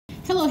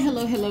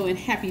Hello, and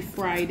happy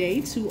Friday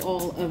to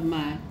all of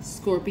my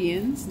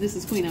Scorpions. This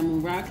is Queen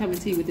Amun Ra coming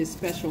to you with this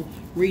special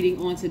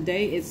reading on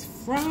today. It's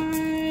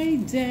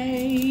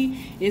Friday.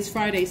 It's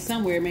Friday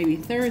somewhere, maybe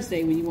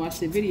Thursday when you watch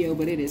the video,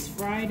 but it is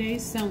Friday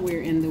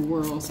somewhere in the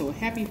world. So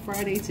happy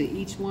Friday to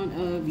each one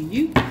of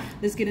you.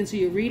 Let's get into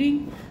your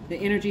reading. The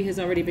energy has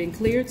already been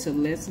cleared, so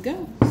let's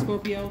go.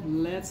 Scorpio,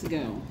 let's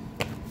go.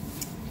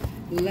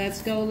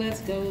 Let's go.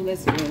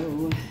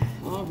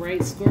 All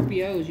right,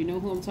 Scorpios, you know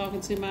who I'm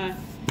talking to, my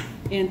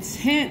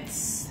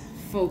intense,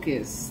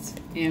 focused,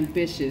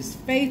 ambitious,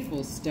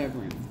 faithful,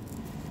 stubborn,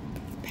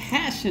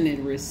 passionate,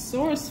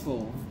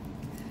 resourceful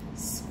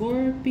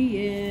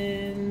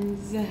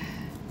Scorpions.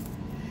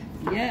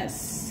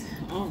 Yes.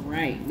 All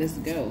right, let's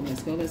go.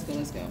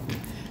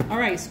 All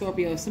right,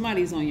 Scorpio, if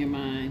somebody's on your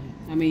mind,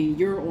 I mean,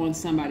 you're on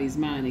somebody's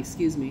mind,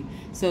 excuse me.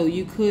 So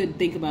you could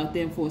think about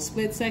them for a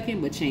split second,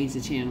 but change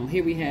the channel.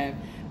 Here we have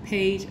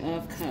Page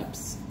of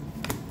Cups.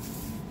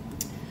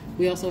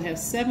 We also have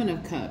Seven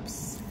of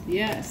Cups.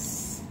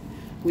 Yes.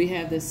 We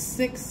have the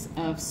Six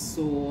of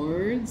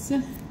Swords.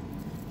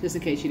 Just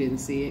in case you didn't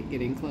see it,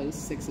 getting close.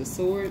 Six of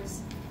Swords.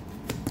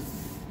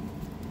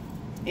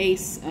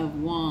 Ace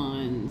of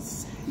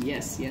Wands.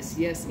 Yes,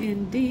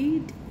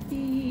 indeed.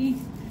 The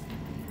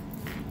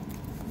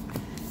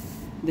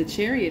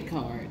Chariot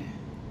card.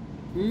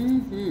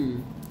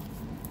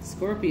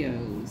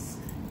 Scorpios.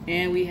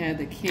 And we have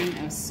the King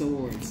of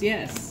Swords.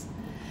 Yes.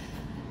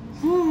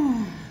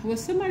 Was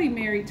somebody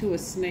married to a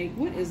snake?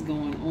 What is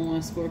going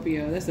on,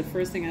 Scorpio? That's the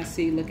first thing I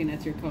see looking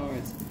at your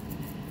cards.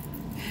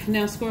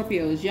 Now,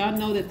 Scorpios, y'all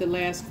know that the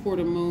last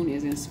quarter moon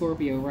is in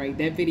Scorpio, right?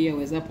 That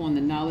video is up on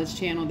the Knowledge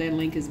channel. That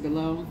link is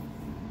below.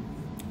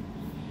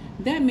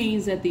 That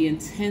means that the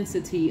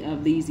intensity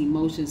of these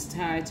emotions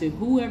tied to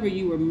whoever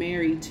you were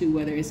married to,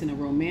 whether it's in a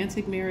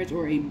romantic marriage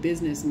or a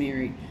business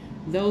marriage,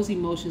 those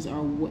emotions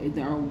are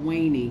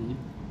waning.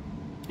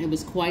 It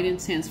was quite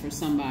intense for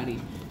somebody,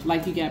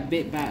 like you got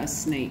bit by a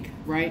snake,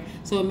 right?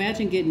 So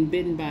imagine getting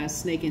bitten by a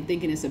snake and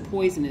thinking it's a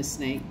poisonous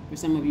snake. For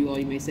some of you all,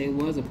 you may say it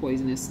was a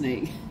poisonous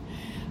snake,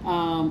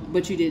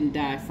 but you didn't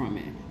die from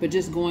it. But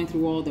just going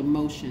through all the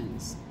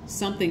motions,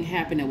 something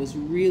happened that was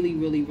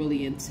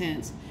really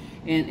intense,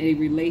 and it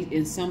relate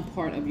in some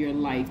part of your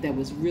life that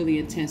was really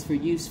intense for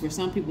you. For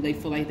some people, they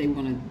feel like they were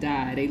going to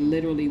die. They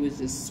literally was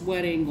just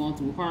sweating, going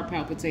through heart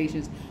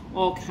palpitations,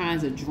 all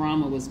kinds of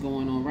drama was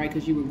going on, right?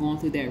 Because you were going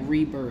through that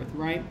rebirth,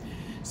 right?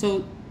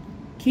 So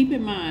keep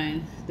in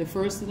mind, the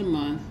first of the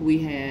month, we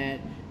had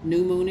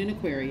new moon in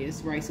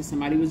Aquarius, right? So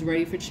somebody was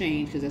ready for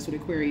change, because that's what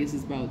Aquarius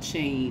is about,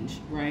 change,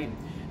 right?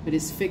 But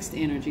it's fixed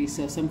energy,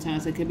 so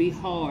sometimes it can be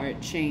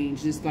hard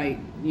change. Just like,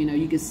 you know,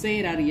 you could say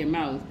it out of your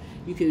mouth.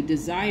 You could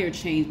desire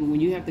change, but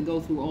when you have to go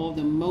through all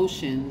the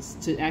motions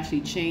to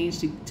actually change,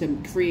 to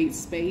create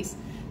space,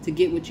 to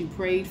get what you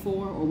prayed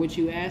for or what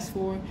you asked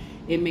for,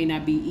 it may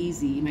not be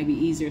easy. It may be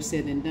easier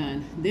said than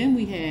done. Then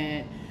we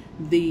had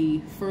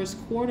the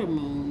first quarter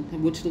moon,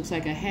 which looks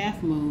like a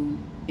half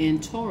moon in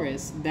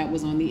Taurus. That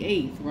was on the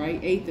 8th, right?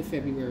 8th of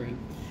February.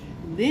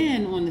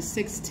 Then on the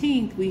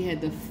 16th, we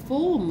had the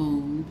full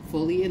moon,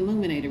 fully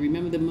illuminated.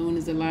 Remember, the moon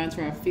is aligned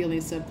to our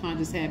feelings,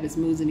 subconscious habits,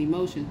 moods, and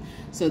emotions.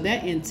 So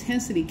that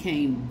intensity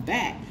came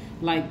back,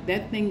 like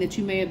that thing that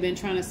you may have been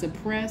trying to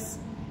suppress,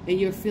 and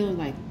you're feeling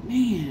like,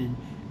 man,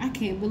 I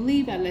can't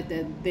believe I let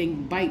that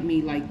thing bite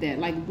me like that.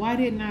 Like, why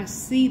didn't I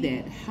see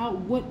that?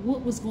 What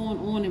was going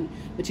on?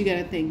 But you got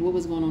to think, what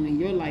was going on in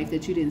your life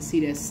that you didn't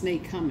see that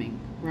snake coming,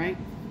 right?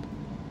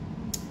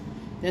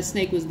 That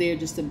snake was there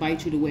just to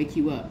bite you, to wake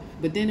you up.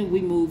 But then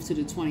we moved to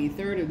the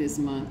 23rd of this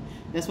month.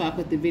 That's why I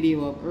put the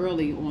video up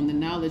early on the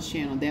Knowledge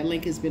channel. That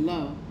link is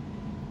below.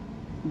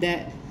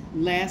 That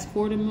last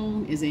quarter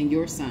moon is in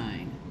your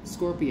sign,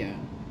 Scorpio.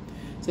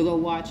 So go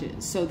watch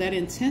it. So that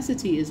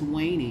intensity is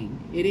waning.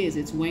 It is.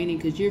 It's waning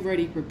because you're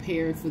already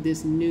prepared for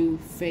this new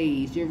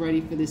phase. You're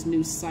ready for this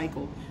new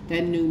cycle.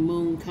 That new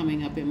moon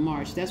coming up in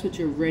March. That's what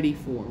you're ready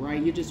for,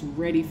 right? You're just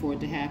ready for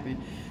it to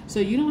happen. So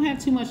you don't have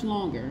too much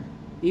longer.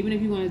 Even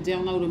if you want to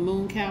download a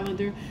moon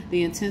calendar,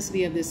 the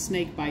intensity of this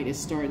snake bite is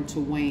starting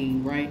to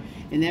wane, right?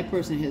 And that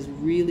person has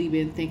really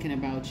been thinking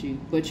about you,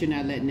 but you're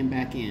not letting them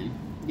back in.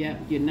 Yep,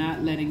 you're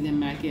not letting them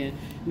back in.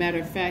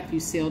 Matter of fact,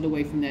 you sailed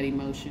away from that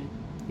emotion.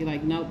 You're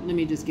like, nope, let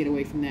me just get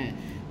away from that.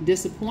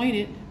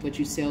 Disappointed, but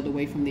you sailed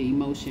away from the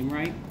emotion,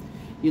 right?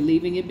 You're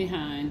leaving it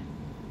behind.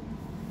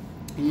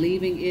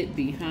 Leaving it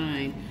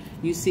behind.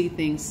 You see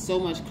things so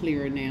much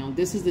clearer now.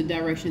 This is the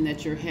direction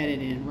that you're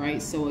headed in,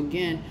 right? So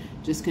again,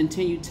 just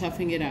continue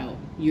toughing it out.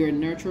 You're a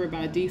nurturer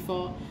by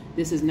default.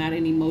 This is not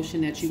an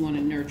emotion that you want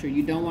to nurture.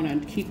 You don't want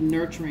to keep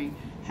nurturing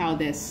how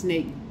that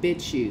snake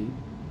bit you.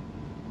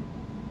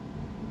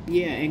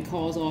 Yeah, and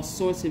cause all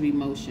sorts of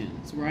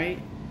emotions, right?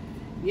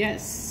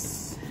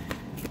 Yes.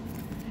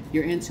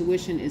 Your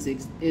intuition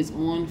is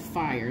on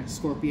fire,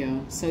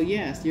 Scorpio. So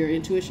yes, your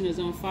intuition is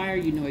on fire.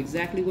 You know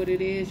exactly what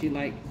it is. You're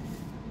like,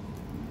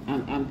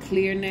 I'm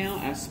clear now.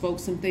 I spoke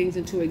some things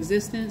into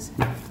existence,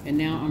 and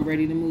now I'm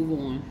ready to move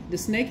on. The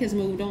snake has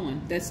moved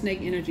on. That snake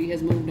energy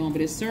has moved on,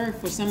 but it served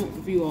for some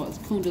of you all as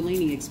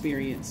Kundalini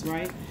experience,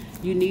 right?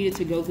 You needed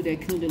to go through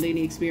that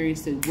Kundalini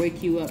experience to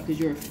wake you up because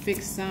you're a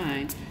fixed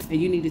sign,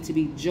 and you needed to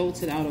be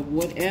jolted out of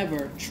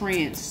whatever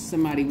trance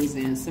somebody was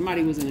in.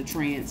 Somebody was in a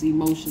trance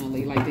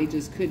emotionally, like they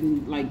just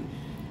couldn't, like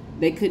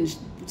they couldn't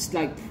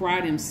like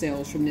pry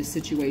themselves from this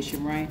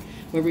situation, right?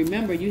 But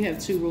remember, you have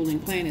two ruling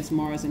planets,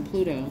 Mars and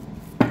Pluto.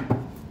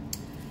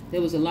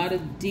 There was a lot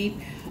of deep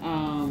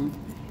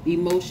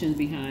emotions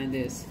behind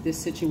this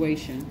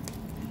situation.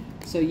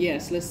 So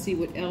yes, let's see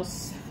what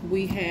else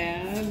we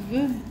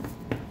have.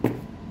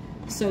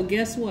 So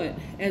guess what?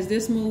 As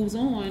this moves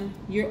on,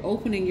 you're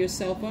opening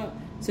yourself up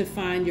to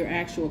find your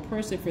actual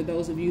person. For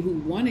those of you who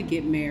want to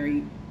get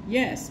married,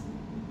 yes.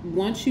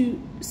 Once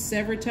you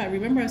sever tie,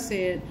 remember I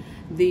said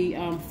the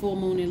full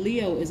moon in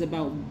Leo is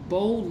about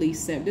boldly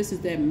sever. This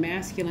is that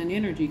masculine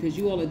energy, because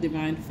you all are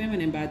divine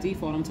feminine by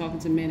default. I'm talking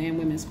to men and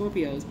women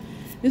Scorpios.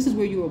 This is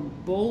where you are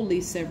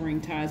boldly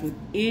severing ties with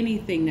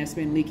anything that's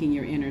been leaking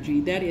your energy.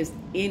 That is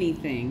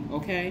anything,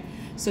 okay?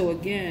 So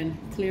again,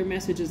 clear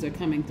messages are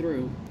coming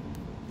through.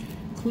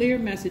 Clear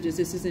messages.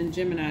 This is in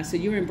Gemini. So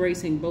you're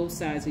embracing both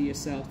sides of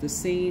yourself. The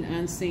seen,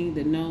 unseen,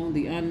 the known,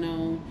 the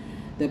unknown.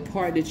 The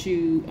part that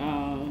you...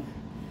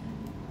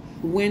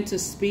 when to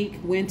speak,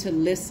 when to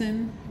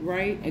listen,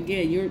 right?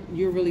 Again,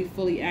 you're really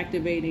fully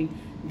activating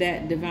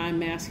that divine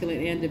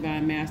masculine and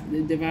divine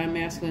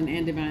masculine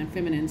and divine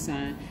feminine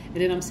sign. And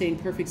then I'm saying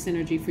perfect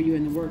synergy for you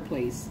in the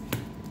workplace.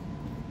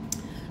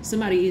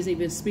 Somebody is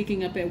even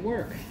speaking up at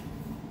work.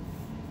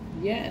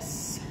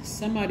 Yes,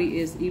 somebody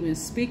is even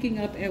speaking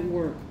up at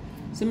work.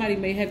 Somebody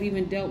may have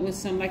even dealt with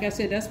some, like I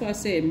said, that's why I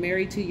said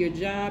married to your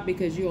job,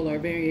 because you all are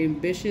very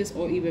ambitious,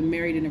 or even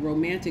married in a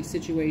romantic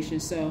situation.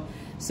 So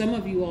some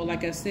of you all,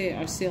 like I said,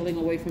 are sailing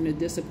away from the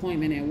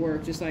disappointment at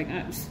work. Just like,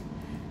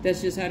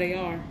 that's just how they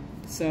are.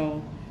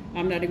 So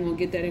I'm not even going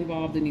to get that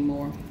involved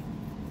anymore.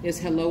 It's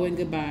hello and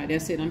goodbye.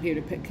 That's it. I'm here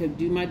to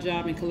do my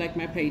job and collect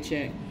my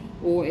paycheck.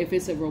 Or if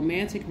it's a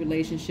romantic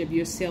relationship,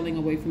 you're sailing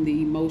away from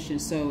the emotion.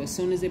 So as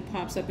soon as it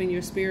pops up in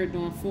your spirit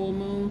during full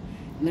moon,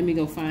 let me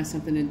go find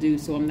something to do,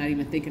 so I'm not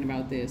even thinking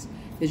about this.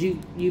 Because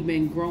you've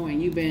been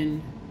growing. You've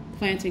been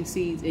planting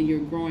seeds, and you're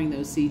growing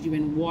those seeds. You've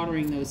been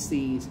watering those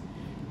seeds.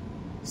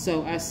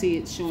 So I see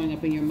it showing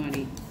up in your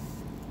money.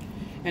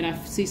 And I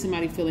see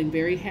somebody feeling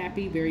very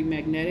happy, very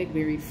magnetic,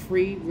 very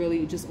free,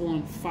 really just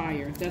on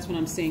fire. That's what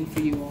I'm saying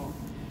for you all.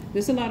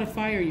 There's a lot of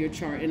fire in your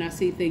chart, and I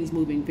see things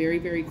moving very,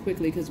 very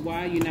quickly, because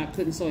why? You're not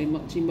putting so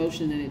much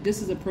emotion in it.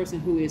 This is a person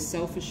who is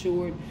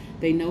self-assured.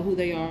 They know who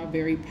they are,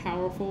 very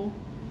powerful.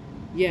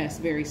 Yes,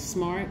 very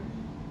smart,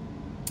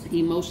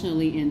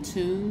 emotionally in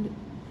tune.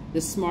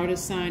 The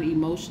smartest sign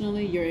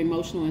emotionally. Your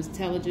emotional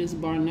intelligence,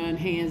 bar none,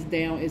 hands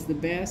down, is the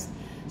best.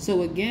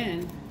 So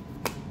again,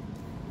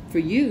 for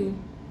you,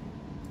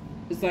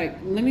 it's like,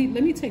 let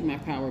me take my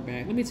power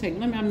back.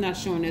 I'm not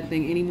showing that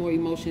thing any more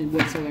emotion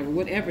whatsoever,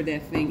 whatever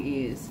that thing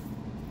is.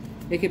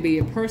 It could be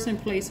a person,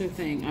 place, or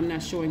thing. I'm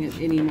not showing it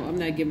anymore. I'm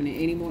not giving it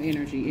any more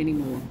energy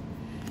anymore.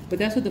 But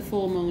that's what the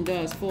full moon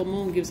does. Full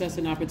moon gives us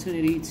an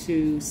opportunity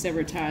to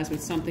sever ties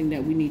with something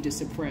that we need to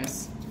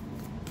suppress.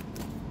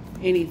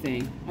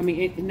 Anything. I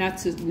mean, not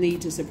to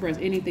need to suppress,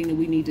 anything that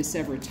we need to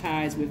sever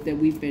ties with that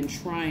we've been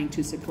trying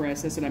to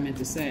suppress. That's what I meant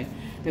to say.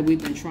 That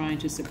we've been trying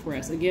to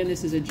suppress. Again,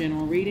 this is a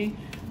general reading.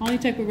 Only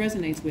take what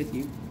resonates with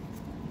you.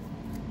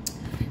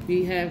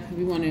 We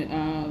want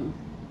to,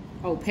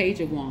 oh,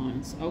 Page of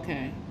Wands.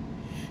 Okay.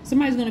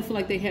 Somebody's going to feel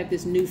like they have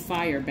this new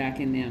fire back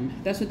in them.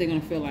 That's what they're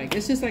going to feel like.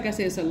 It's just like I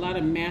said, it's a lot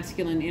of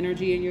masculine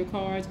energy in your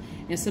cards,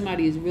 and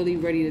somebody is really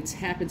ready to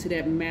tap into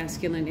that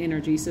masculine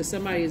energy. So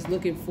somebody is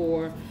looking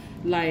for,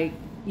 like,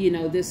 you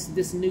know,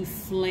 this new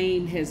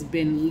flame has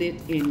been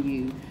lit in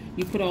you.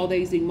 You put all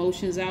these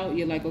emotions out,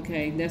 you're like,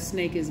 okay, that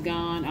snake is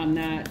gone. I'm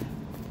not,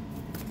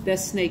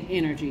 that's snake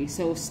energy.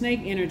 So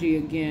snake energy,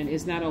 again,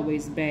 is not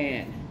always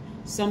bad.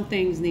 Some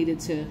things needed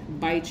to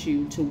bite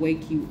you to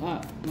wake you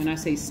up. When I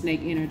say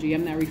snake energy,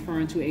 I'm not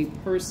referring to a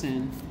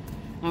person.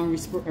 I'm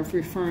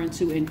referring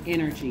to an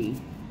energy.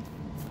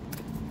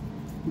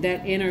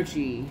 That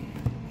energy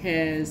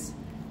has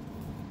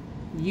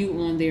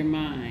you on their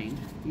mind.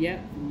 Yep.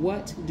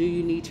 What do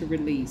you need to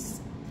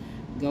release?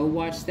 Go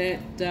watch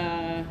that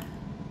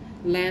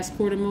last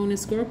quarter moon in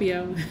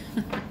Scorpio.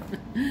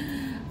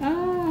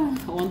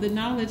 On the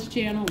Knowledge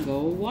Channel. Go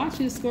watch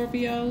it,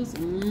 Scorpios.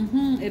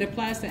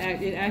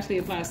 It actually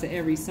applies to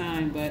every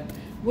sign. But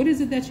what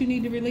is it that you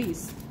need to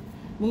release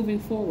moving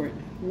forward?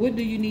 What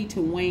do you need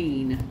to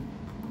wane?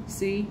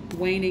 See,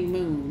 waning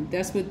moon.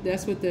 That's what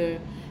the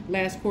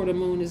last quarter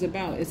moon is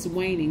about. It's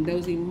waning.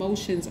 Those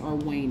emotions are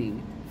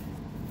waning.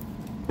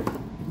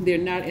 They're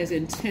not as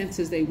intense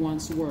as they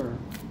once were.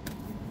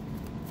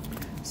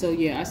 So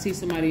yeah, I see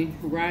somebody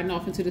riding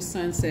off into the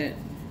sunset.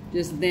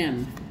 Just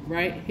them,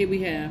 right? Here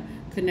we have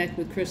connect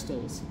with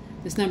crystals.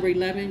 This number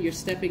 11, you're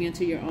stepping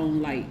into your own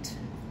light.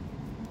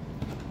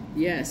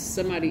 Yes,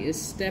 somebody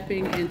is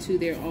stepping into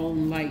their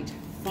own light.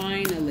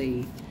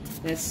 Finally,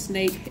 That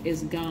snake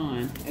is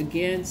gone.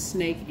 Again,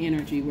 snake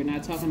energy. We're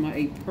not talking about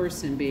a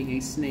person being a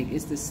snake.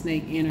 It's the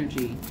snake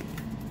energy.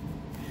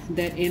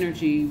 That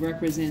energy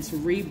represents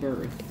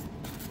rebirth.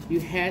 You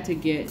had to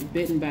get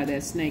bitten by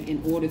that snake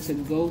in order to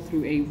go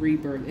through a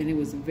rebirth. And it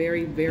was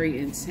very, very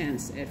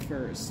intense at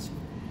first.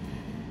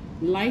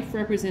 Life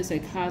represents a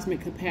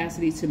cosmic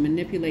capacity to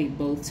manipulate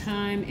both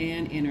time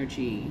and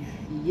energy.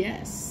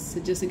 Yes. So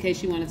just in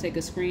case you want to take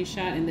a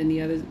screenshot, and then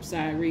the other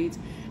side reads,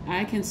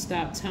 I can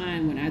stop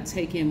time when I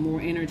take in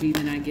more energy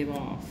than I give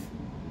off.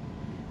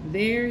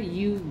 There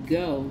you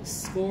go,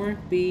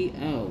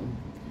 Scorpio.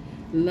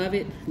 Love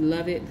it,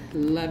 love it,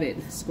 love it,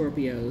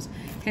 Scorpios.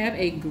 Have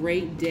a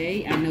great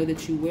day. I know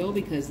that you will,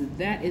 because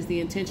that is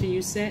the intention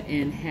you set.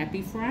 And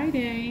happy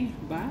Friday.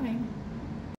 Bye.